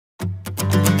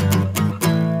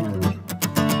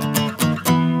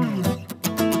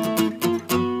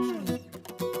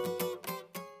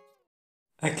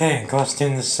Okay,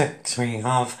 question 6, we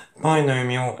have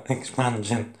binomial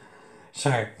expansion.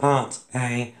 So, part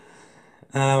A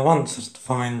wants us to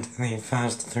find the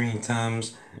first three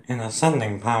terms in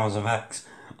ascending powers of x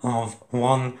of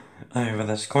 1 over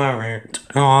the square root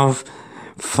of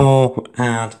 4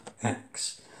 add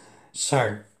x.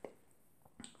 So,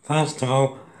 first of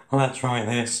all, let's write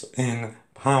this in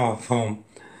power form.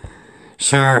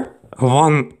 So,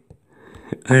 1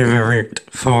 over root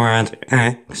 4 add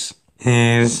x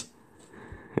is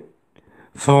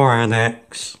 4 add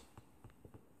x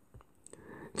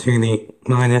to the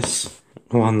minus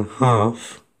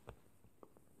 1/2.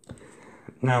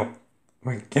 Now,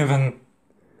 we're given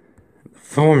the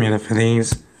formula for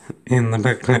these in the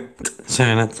booklet, so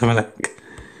let's have a look.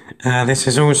 This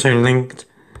is also linked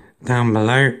down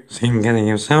below, so you can get it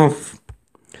yourself.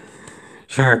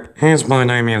 So, here's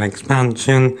binomial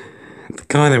expansion. The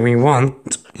guy that we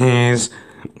want is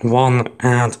 1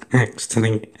 add x to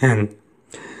the n.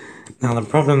 Now the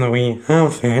problem that we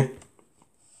have here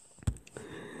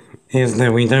is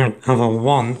that we don't have a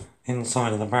 1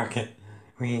 inside of the bracket,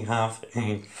 we have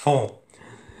a 4.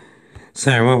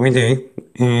 So what we do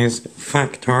is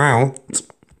factor out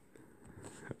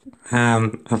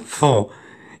a 4.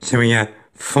 So we get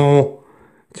 4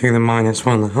 to the minus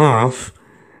 1/2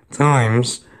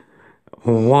 times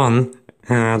 1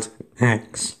 add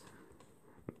x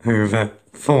over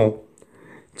 4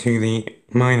 to the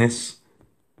minus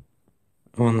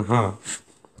 1/2.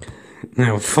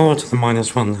 Now 4 to the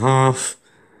minus 1/2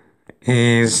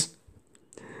 is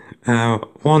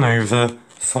 1 over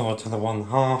 4 to the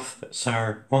 1/2,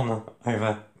 so 1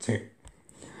 over 2.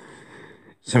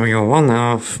 So we got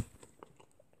 1/2,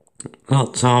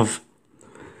 lots of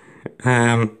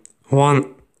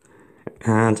 1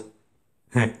 add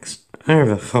x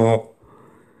over 4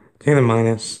 to the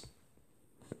minus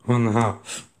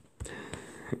 1/2.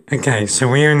 Okay, so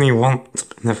we only want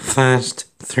the first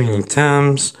three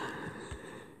terms,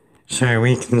 so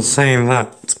we can say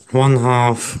that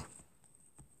 1/2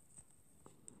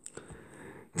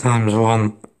 times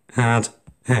 1 add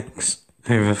x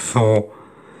over 4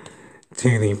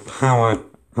 to the power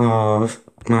of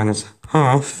minus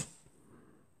 1/2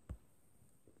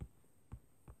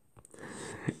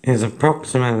 is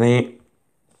approximately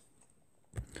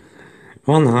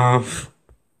 1/2.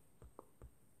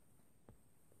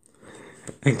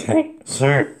 Okay, so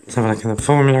let's have a look at the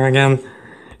formula again.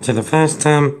 So the first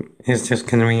term is just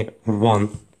going to be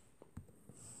 1.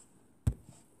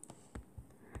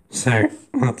 So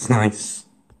that's nice.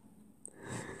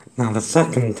 Now the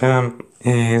second term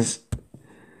is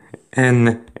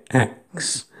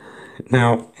nx.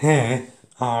 Now here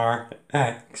our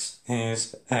x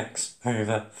is x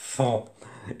over 4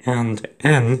 and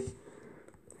n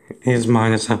is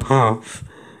minus 1/2.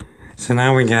 So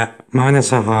now we get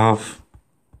minus 1/2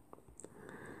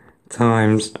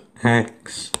 times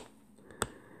x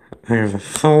over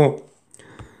 4,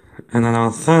 and then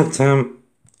our third term,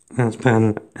 let's put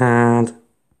an add,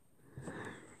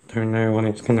 don't know what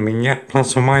it's going to be yet,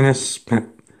 plus or minus, but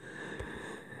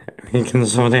we can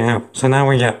sort it out. So now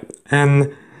we get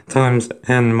n times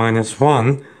n minus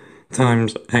 1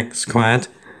 times x squared.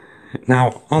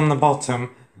 Now on the bottom,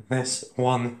 this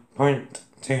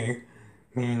 1.2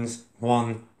 means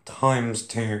 1 times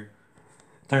 2.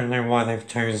 Don't know why they've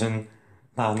chosen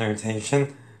that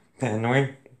notation, bit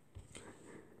annoying.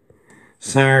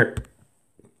 So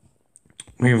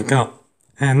we've got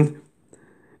n,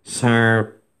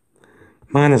 so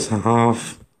minus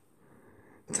 1/2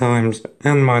 times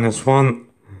n minus 1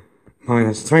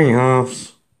 minus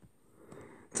 3/2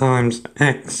 times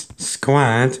x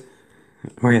squared,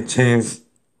 which is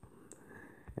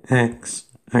x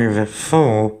over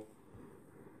 4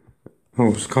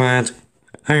 all squared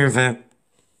over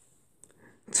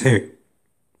 2.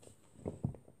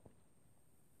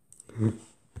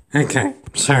 Okay,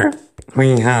 so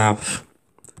we have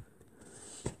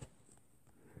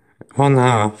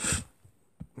 1/2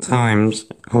 times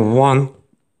 1.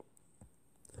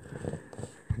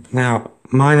 Now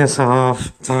minus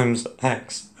 1/2 times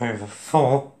x over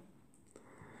 4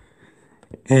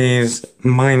 is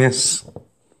minus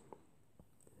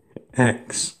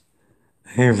x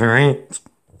over 8.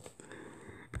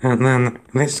 And then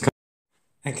this.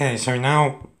 Okay, so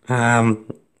now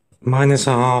minus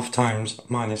 1/2 times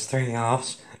minus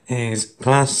 3/2 is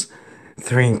plus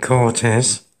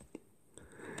 3/4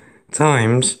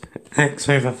 times x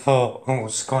over 4 all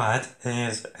squared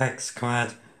is x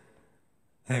squared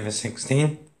over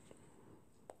 16.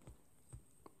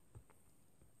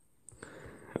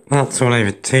 That's all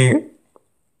over 2.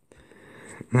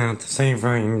 Now to save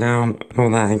writing down all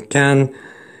that again,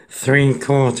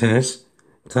 3/4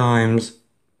 times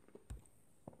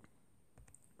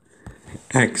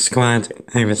x squared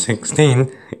over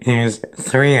 16 is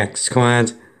 3x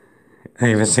squared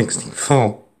over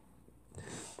 64.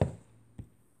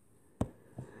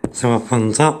 So up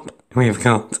on top, we've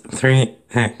got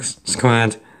 3x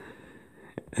squared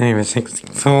over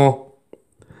 64,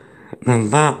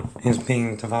 and that is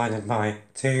being divided by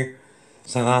 2,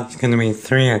 so that's going to be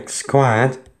 3x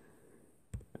squared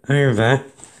over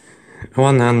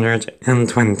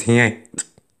 128.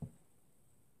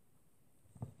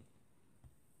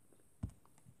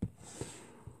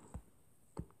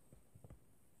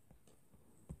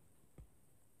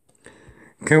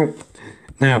 Cool.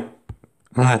 Now,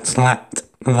 let's let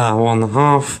that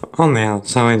 1/2 on the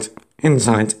outside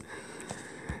inside.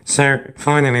 So,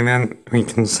 finally then, we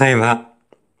can say that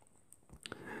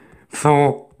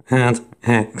 4 add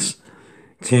x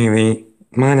to the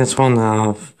minus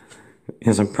 1/2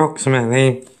 is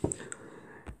approximately,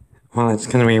 well, it's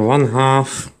going to be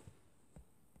 1/2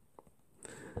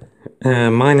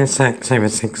 minus x over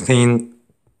 16,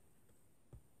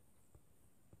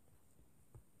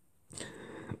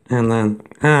 and then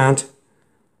add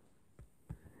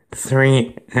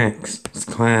 3x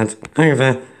squared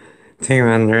over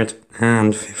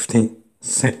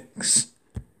 256.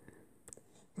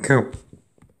 Cool.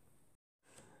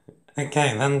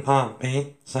 Okay, then part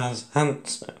B says,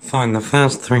 hence find the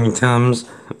first 3 terms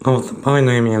of the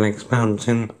binomial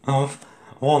expansion of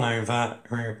 1 over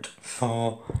root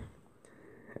 4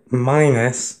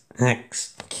 minus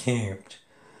x cubed.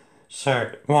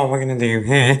 So what we're going to do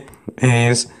here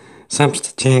is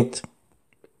substitute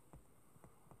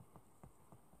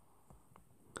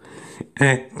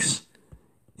x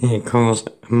equals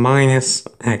minus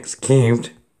x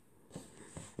cubed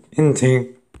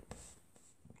into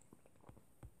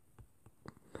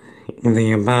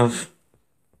the above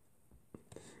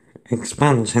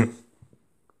expansion.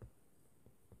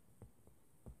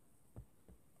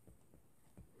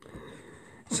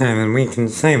 So then we can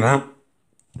say that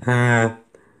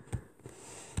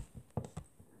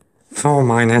 4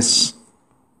 minus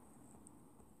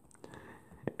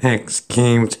x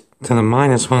cubed to the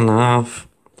minus 1/2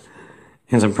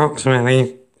 is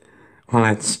approximately, well,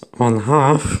 it's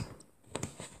 1/2.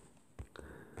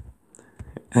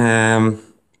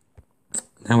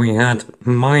 Now we had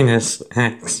minus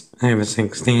x over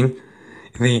 16.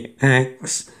 The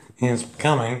x is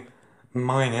becoming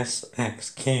minus x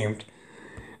cubed.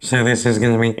 So this is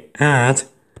going to be add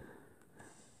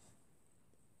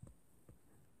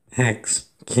x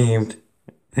cubed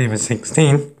over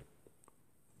 16.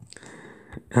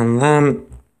 And then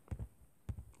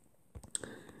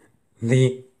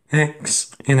the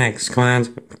x in x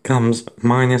squared becomes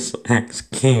minus x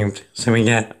cubed. So we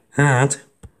get add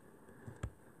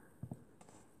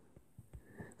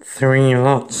 3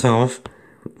 lots of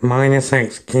minus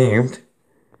x cubed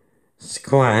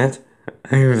squared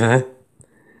over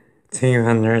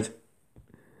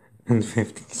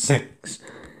 256.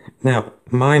 Now,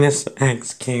 minus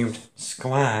x cubed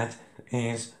squared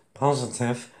is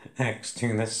positive x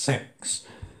to the 6.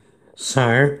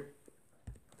 So,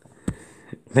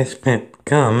 this bit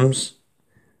becomes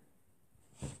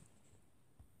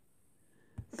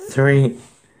 3x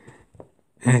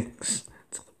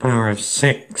to the power of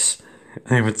 6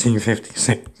 over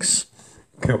 256.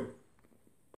 Cool.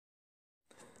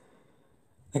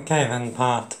 Okay, then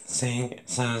part C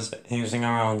says, using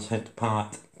our answer to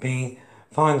part B,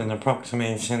 find an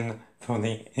approximation for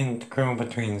the integral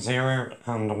between 0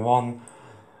 and 1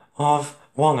 of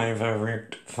 1 over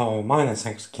root 4 minus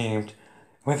x cubed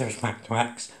with respect to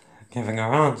x, giving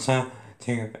our answer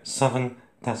to 7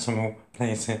 decimal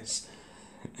places.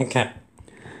 Okay,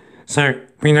 so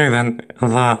we know then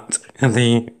that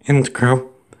the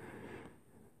integral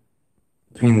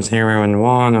between 0 and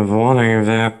 1 of 1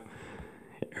 over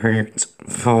root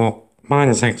 4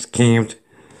 minus x cubed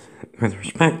with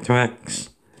respect to x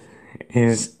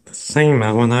is the same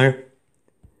as we know.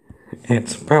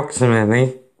 It's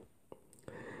approximately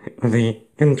the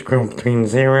integral between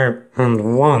 0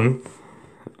 and 1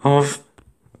 of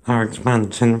our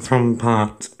expansion from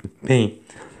part B,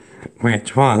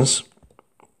 which was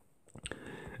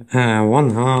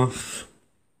 1/2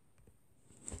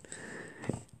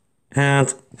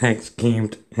 add x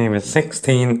cubed over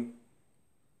 16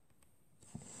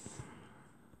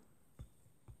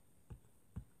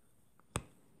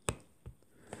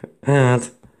 add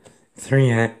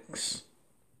 3x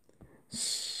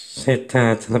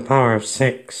to the power of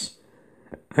 6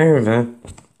 over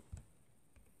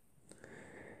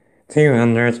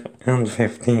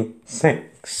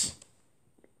 256.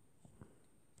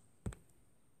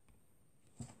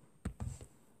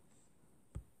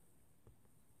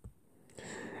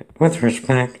 With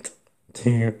respect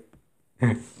to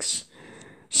x.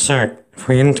 So, if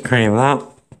we integrate that,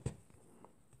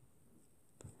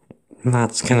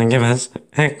 that's going to give us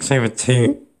x over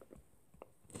 2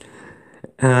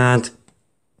 add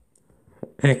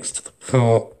x to the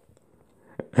 4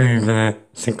 over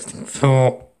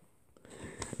 64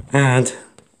 add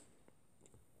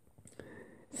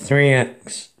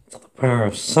 3x to the power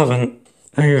of 7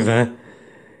 over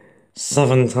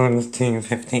 7 times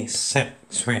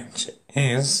 256, which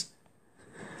is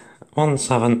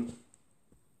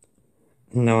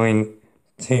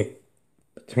 1792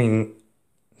 between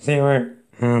 0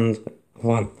 and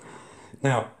 1.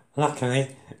 Now,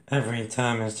 luckily, every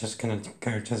term is just going to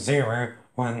go to 0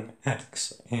 when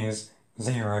x is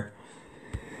 0.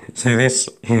 So this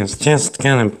is just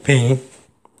going to be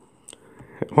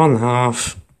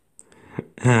 1/2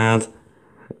 add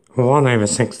 1 over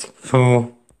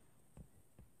 64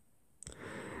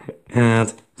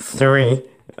 add 3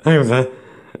 over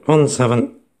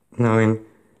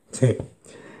 1792.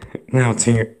 Now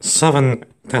to 7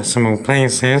 decimal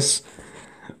places,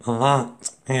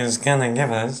 that is going to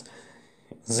give us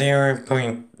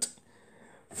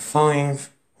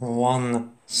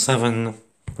 0.517.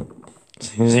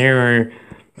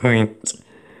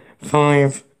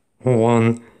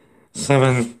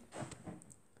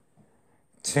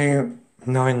 So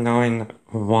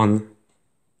 0.5172991.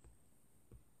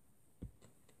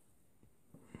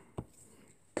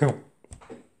 Cool.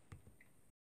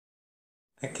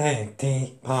 Okay,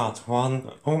 D part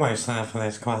 1, almost there for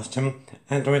this question.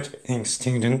 Edward, a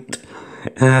student,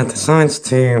 decides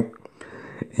to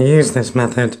use this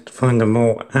method to find a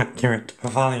more accurate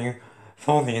value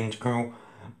for the integral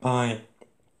by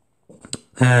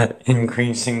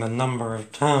increasing the number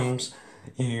of terms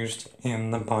used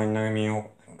in the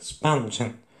binomial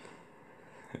expansion.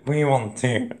 We want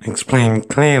to explain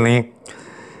clearly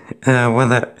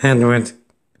whether Edward's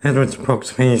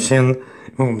approximation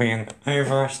will be an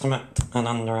overestimate, an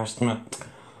underestimate,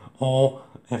 or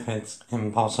if it's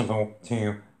impossible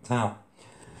to tell.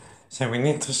 So we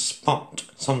need to spot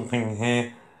something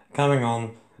here going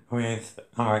on with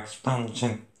our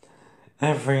expansion.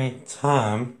 Every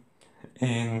term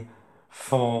in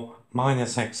 4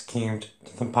 minus x cubed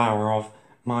to the power of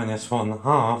minus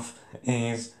 1/2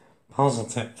 is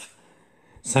positive.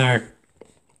 So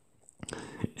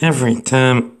every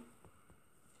term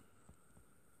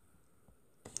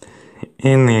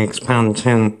in the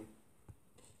expansion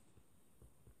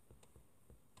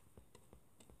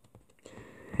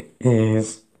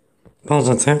is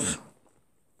positive.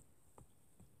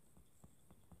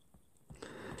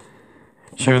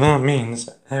 So that means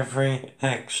every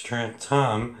extra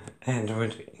term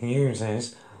Edward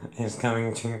uses is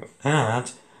going to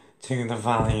add to the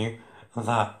value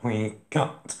that we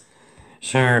got.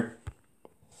 So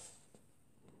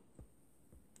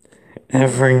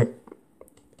every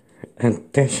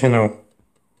additional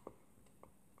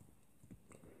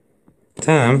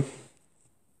term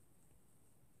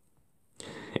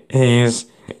is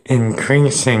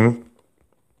increasing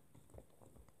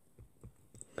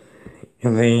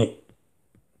the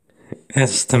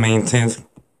estimated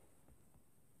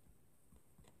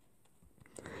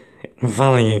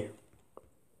value.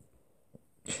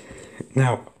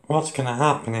 Now, what's going to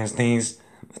happen is these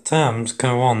terms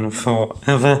go on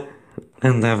forever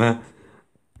and ever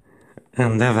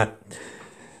and ever.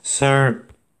 So,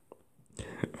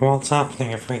 what's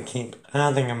happening if we keep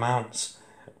adding amounts?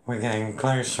 We're getting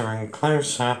closer and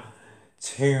closer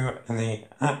to the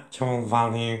actual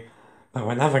value, but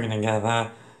we're never going to get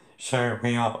there. So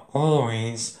we are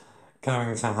always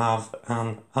going to have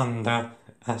an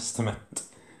underestimate.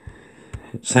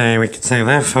 So we could say,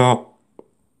 therefore,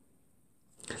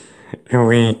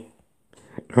 we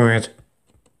would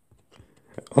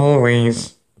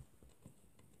always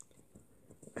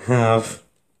have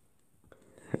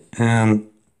an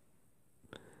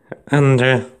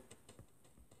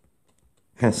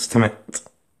underestimate.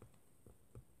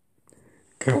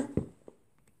 Cool.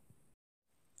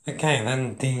 Okay,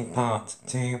 then D part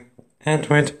 2.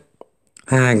 Edward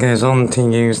goes on to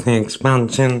use the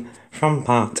expansion from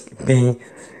part B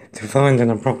to find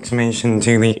an approximation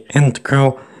to the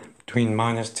integral between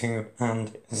 -2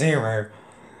 and 0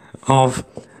 of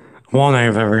 1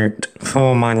 over root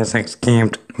 4 minus x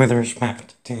cubed with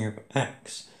respect to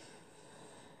x.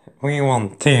 We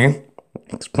want to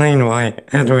explain why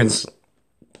Edward's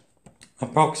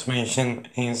approximation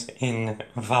is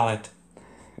invalid.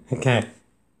 Okay,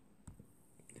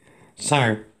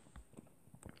 so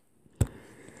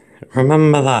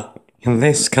remember that in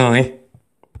this guy,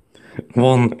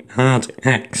 1 add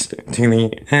x to the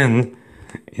n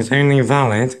is only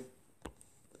valid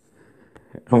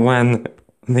when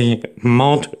the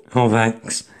mod of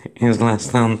x is less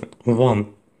than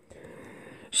 1.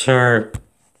 So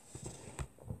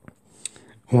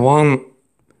 1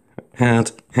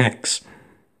 add x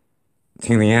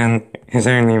to the n is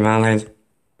only valid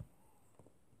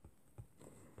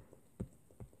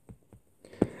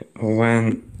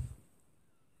when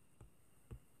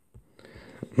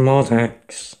mod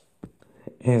x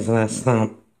is less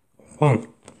than 1.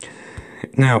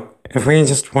 Now, if we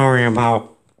just worry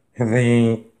about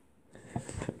the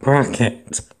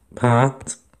bracket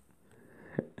part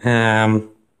of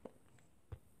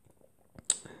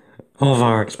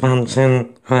our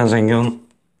expansion, as a gun,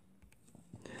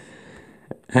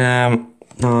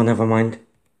 oh, never mind.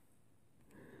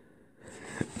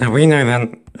 Now we know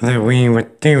then that we were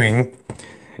doing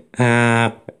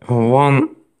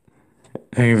 1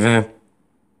 over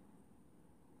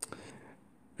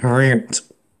root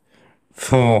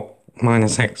 4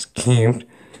 minus x cubed.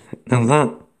 Now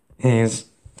that is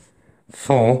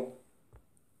 4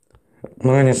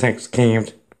 minus x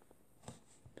cubed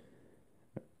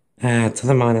to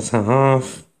the minus a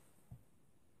half,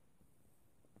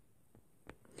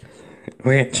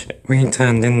 which we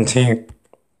turned into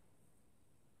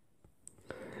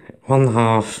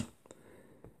 1/2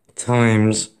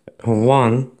 times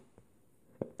 1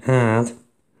 add,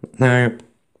 no,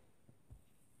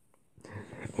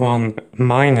 1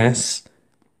 minus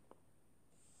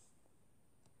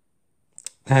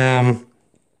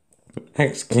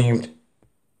x cubed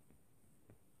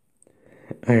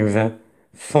over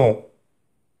 4.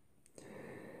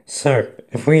 So,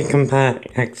 if we compare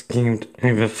x cubed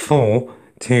over 4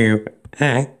 to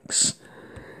x,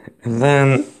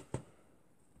 then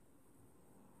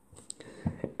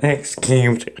x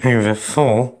cubed over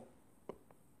 4,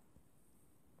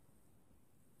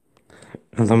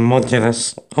 the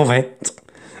modulus of it,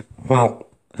 well,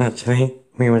 actually,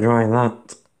 we would write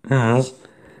that as,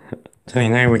 so we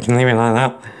know we can leave it like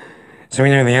that. So we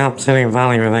know the absolute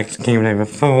value of x cubed over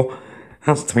 4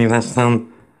 has to be less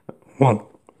than 1.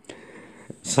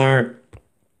 So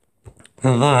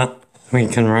that we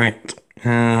can write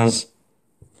as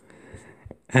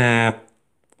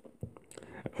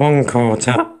 1/4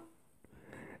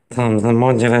 times the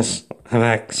modulus of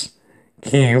x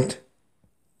cubed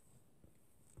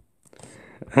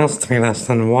has to be less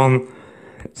than 1.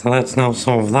 So let's now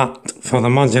solve that for the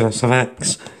modulus of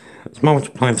x. Let's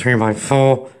multiply through by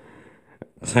 4.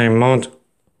 So mod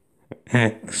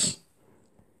x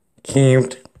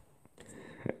cubed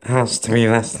has to be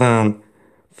less than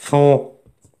 4.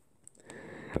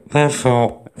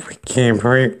 Therefore, if we cube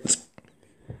root,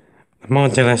 the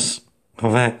modulus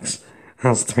of x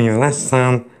has to be less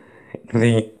than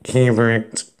the cube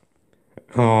root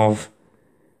of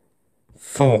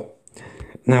 4.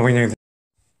 Now we know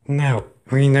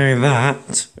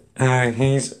that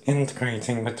he's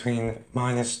integrating between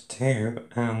 -2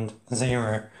 and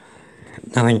 0.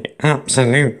 Now the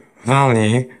absolute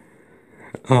value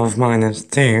of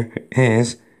 -2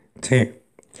 is 2.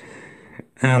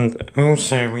 And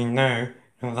also we know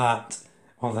that,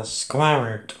 well, the square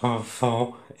root of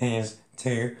 4 is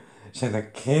 2, so the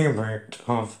cube root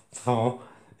of 4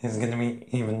 is going to be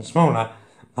even smaller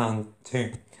than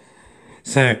 2.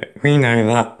 So we know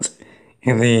that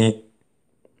the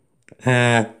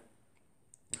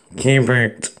cube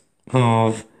root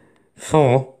of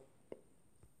 4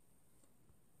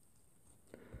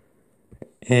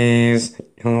 is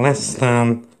less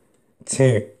than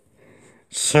 2.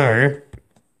 So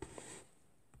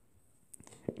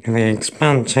the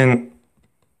expansion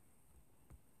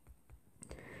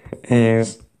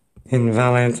is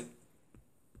invalid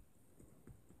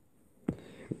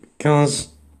because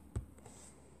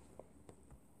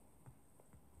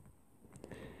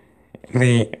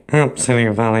the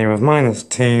absolute value of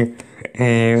 -2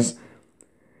 is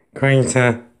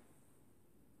greater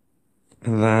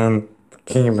than the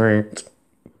cube root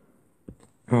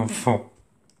of 4.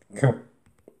 Cool.